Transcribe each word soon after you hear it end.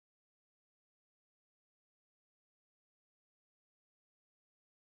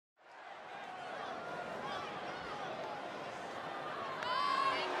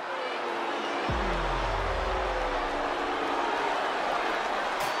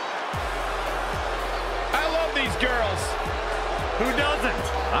these girls. Who doesn't?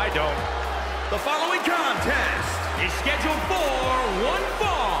 I don't. The following contest is scheduled for one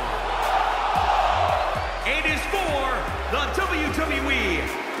fall. It is for the WWE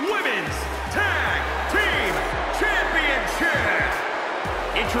Women's Tag Team Championship.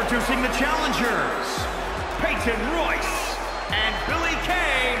 Introducing the challengers, Peyton Royce and Billie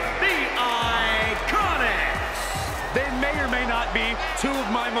Kay, the IIconics. They may or may not be two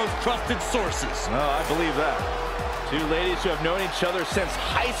of my most trusted sources. Oh, I believe that. Two ladies who have known each other since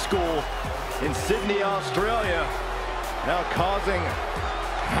high school in Sydney, Australia, now causing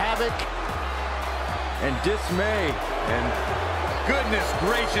havoc and dismay. And goodness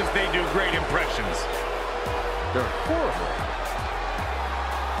gracious, they do great impressions. They're horrible.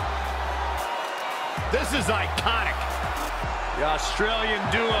 This is iconic. The Australian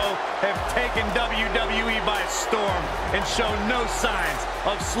duo have taken WWE by storm and shown no signs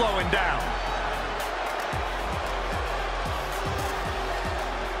of slowing down.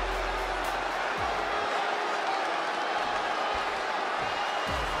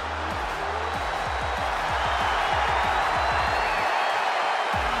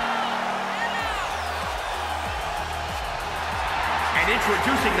 And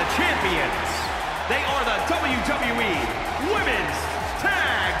introducing the champions, they are the WWE Women's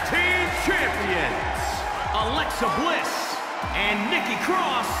Tag Team Champions, Alexa Bliss and Nikki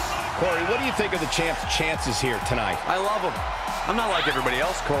Cross. Corey, what do you think of the champ's chances here tonight? I love them. I'm not like everybody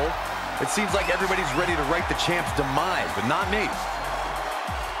else, Cole. It seems like everybody's ready to write the champ's demise, but not me.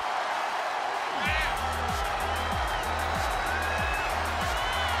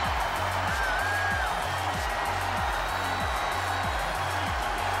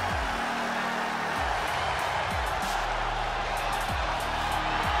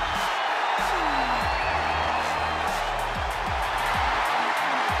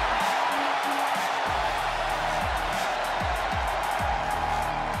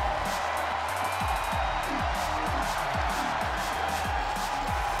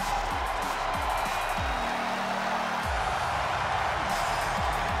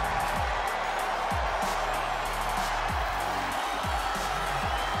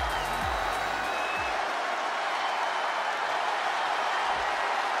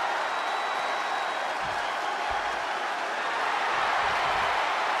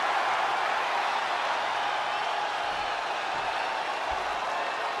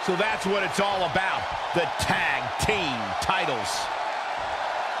 So that's what it's all about, the tag team titles.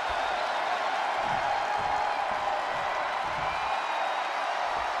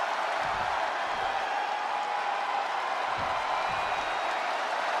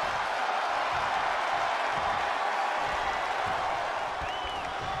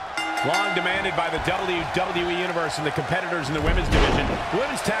 Long demanded by the WWE Universe and the competitors in the women's division, the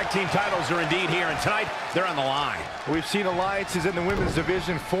women's tag team titles are indeed here, and tonight they're on the line. We've seen alliances in the women's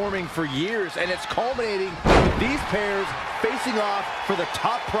division forming for years, and it's culminating with these pairs facing off for the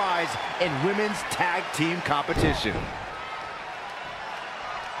top prize in women's tag team competition.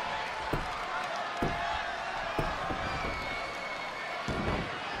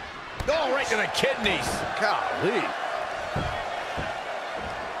 Oh, right to the kidneys. Golly.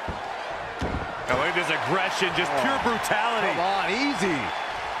 Oh, look at this aggression, just pure brutality. Come on, easy.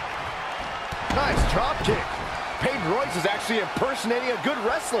 Nice drop kick. Peyton Royce is actually impersonating a good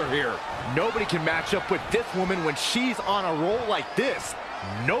wrestler here. Nobody can match up with this woman when she's on a roll like this.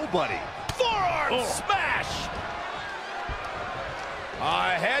 Nobody. Forearm smash.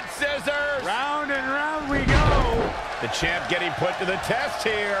 Head scissors. Round and round we go. The champ getting put to the test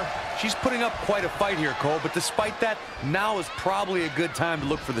here. She's putting up quite a fight here, Cole, but despite that, now is probably a good time to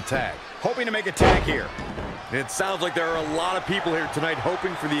look for the tag. Hoping to make a tag here. It sounds like there are a lot of people here tonight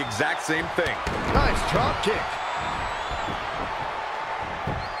hoping for the exact same thing. Nice drop kick.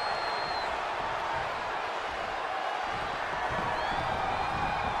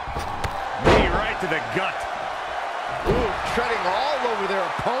 Knee right to the gut. Ooh, treading all over their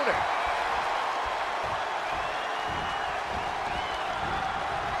opponent.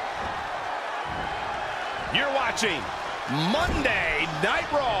 You're watching Monday Night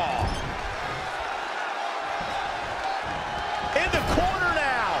Raw. In the corner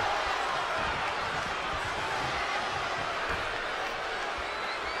now.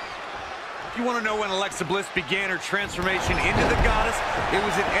 If you want to know when Alexa Bliss began her transformation into the goddess, it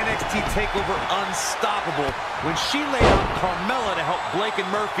was at NXT TakeOver Unstoppable when she laid out Carmella to help Blake and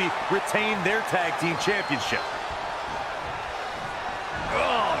Murphy retain their tag team championship.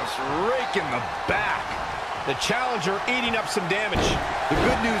 Oh, it's raking the back. The challenger eating up some damage. The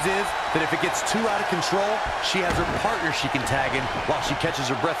good news is that if it gets too out of control, she has her partner she can tag in while she catches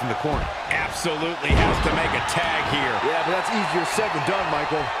her breath in the corner. Absolutely has to make a tag here. Yeah, but that's easier said than done,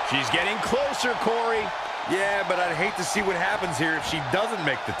 Michael. She's getting closer, Corey. Yeah, but I'd hate to see what happens here if she doesn't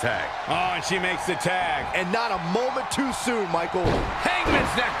make the tag. Oh, and she makes the tag. And not a moment too soon, Michael. Hangman's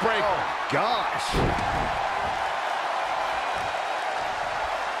neck breaker. Oh, gosh.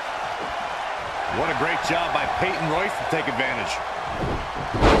 What a great job by Peyton Royce to take advantage.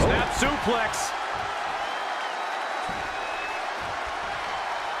 Snap suplex.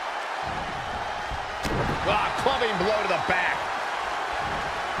 Clubbing blow to the back.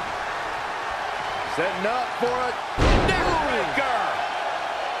 Setting up for it. Neckbreaker.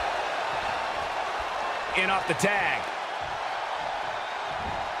 In off the tag.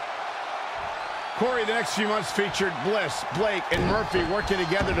 Corey, the next few months featured Bliss, Blake, and Murphy working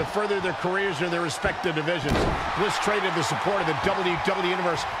together to further their careers in their respective divisions. Bliss traded the support of the WWE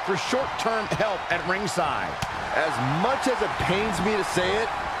Universe for short-term help at ringside. As much as it pains me to say it,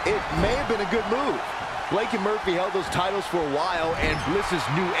 it may have been a good move. Blake and Murphy held those titles for a while, and Bliss's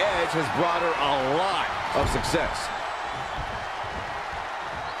new edge has brought her a lot of success.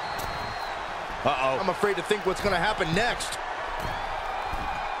 Uh-oh. I'm afraid to think what's going to happen next.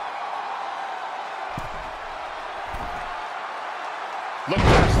 Look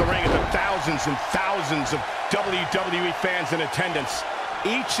past the ring at the thousands and thousands of WWE fans in attendance.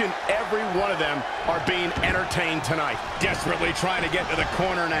 Each and every one of them are being entertained tonight. Desperately trying to get to the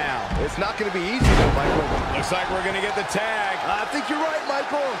corner now. It's not going to be easy, though, Michael. Looks like we're going to get the tag. I think you're right,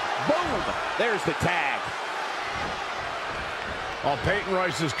 Michael. Boom! There's the tag. While Peyton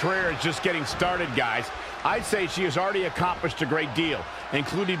Royce's career is just getting started, guys, I'd say she has already accomplished a great deal,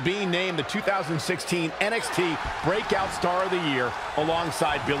 including being named the 2016 NXT Breakout Star of the Year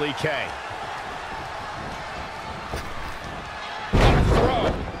alongside Billie Kay.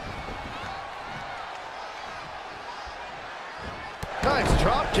 Throw. Nice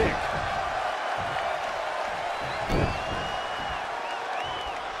drop kick.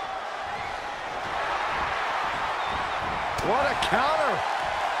 What a counter.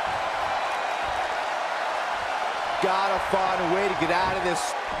 Gotta find a way to get out of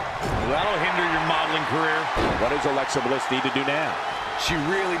this. That'll hinder your modeling career. What does Alexa Bliss need to do now? She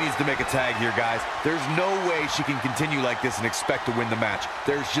really needs to make a tag here, guys. There's no way she can continue like this and expect to win the match.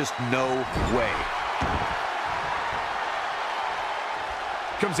 There's just no way.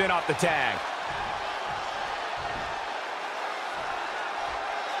 Comes in off the tag.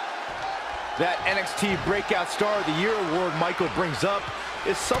 That NXT Breakout Star of the Year award Michael brings up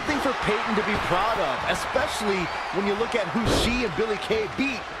is something for Peyton to be proud of, especially when you look at who she and Billie Kay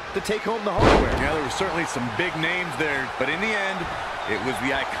beat to take home the hardware. Yeah, there were certainly some big names there, but in the end, it was the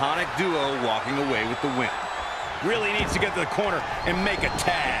iconic duo walking away with the win. Really needs to get to the corner and make a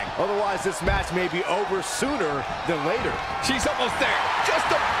tag. Otherwise, this match may be over sooner than later. She's almost there. Just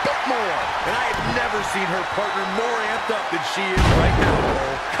a bit more. And I have never seen her partner more amped up than she is right now.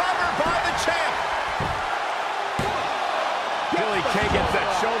 Covered by the champ. Billie Kay gets that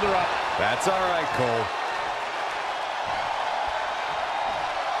shoulder up. That's all right, Cole.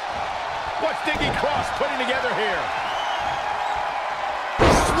 What's Nikki Cross putting together here?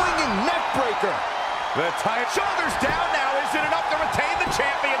 Swinging neck breaker. The tie. Shoulders down now. Is it enough to retain the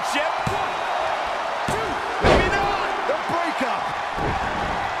championship? 1, 2, maybe not. The breakup.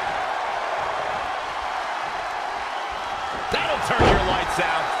 That'll turn your lights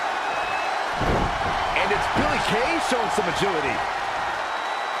out. And it's Billie Kay showing some agility.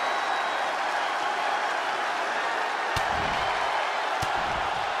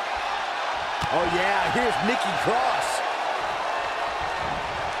 Oh yeah, here's Nikki Cross.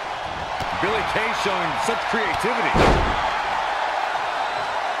 Billie Kay showing such creativity.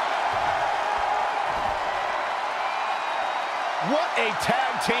 What a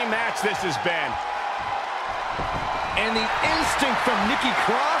tag team match this has been. And the instinct from Nikki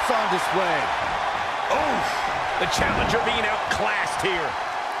Cross on display. Oof. The challenger being outclassed here.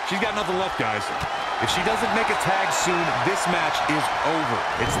 She's got nothing left, guys. If she doesn't make a tag soon, this match is over.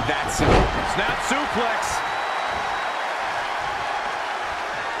 It's that simple. Snap suplex.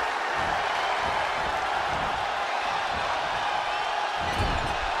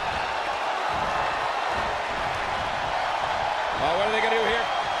 Oh, what are they going to do here?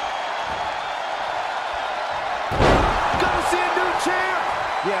 Gonna see a new chair.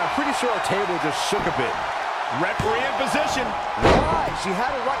 Yeah, I'm pretty sure our table just shook a bit. Referee in position. Why? She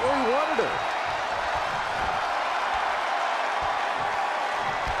had it right where he wanted her.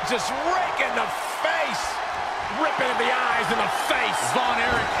 Just raking the face. Ripping at the eyes in the face. Von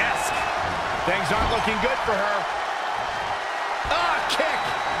Erich-esque. Things aren't looking good for her. Ah, kick.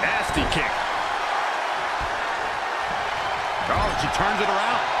 Nasty kick. Oh, she turns it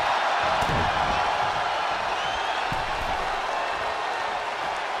around.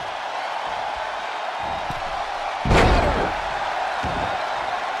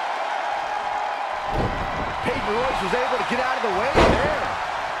 Peyton Royce was able to get out of the way there.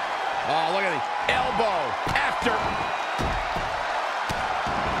 Oh, look at the elbow after.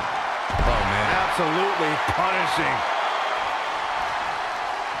 Oh, man. Absolutely punishing.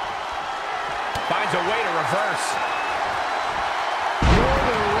 Finds a way to reverse.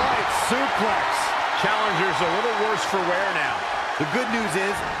 Northern right suplex. Challenger's a little worse for wear now. The good news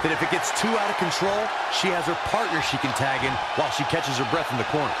is that if it gets too out of control, she has her partner she can tag in while she catches her breath in the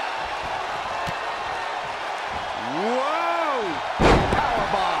corner. Whoa!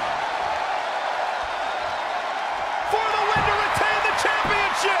 Powerbomb. For the win to retain the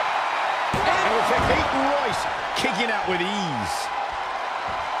championship! And we'll take Peyton Royce kicking out with ease.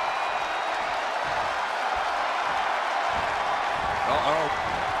 Uh-oh.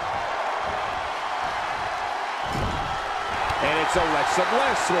 And it's Alexa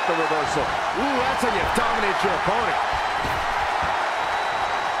Bliss with the reversal. Ooh, that's how you dominate your opponent.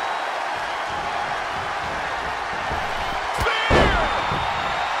 Spear!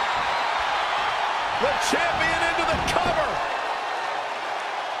 The champion into the cover.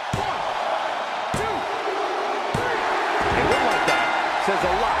 1, 2, 3. A win like that says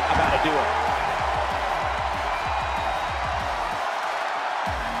a lot about a duo.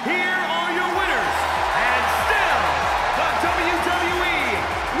 Here are your winners, and still the WWE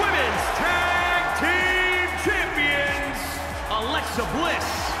Women's Tag Team Champions, Alexa Bliss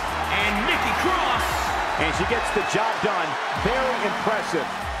and Nikki Cross. And she gets the job done. Very impressive.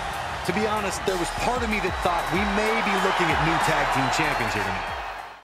 To be honest, there was part of me that thought we may be looking at new tag team champions here tonight.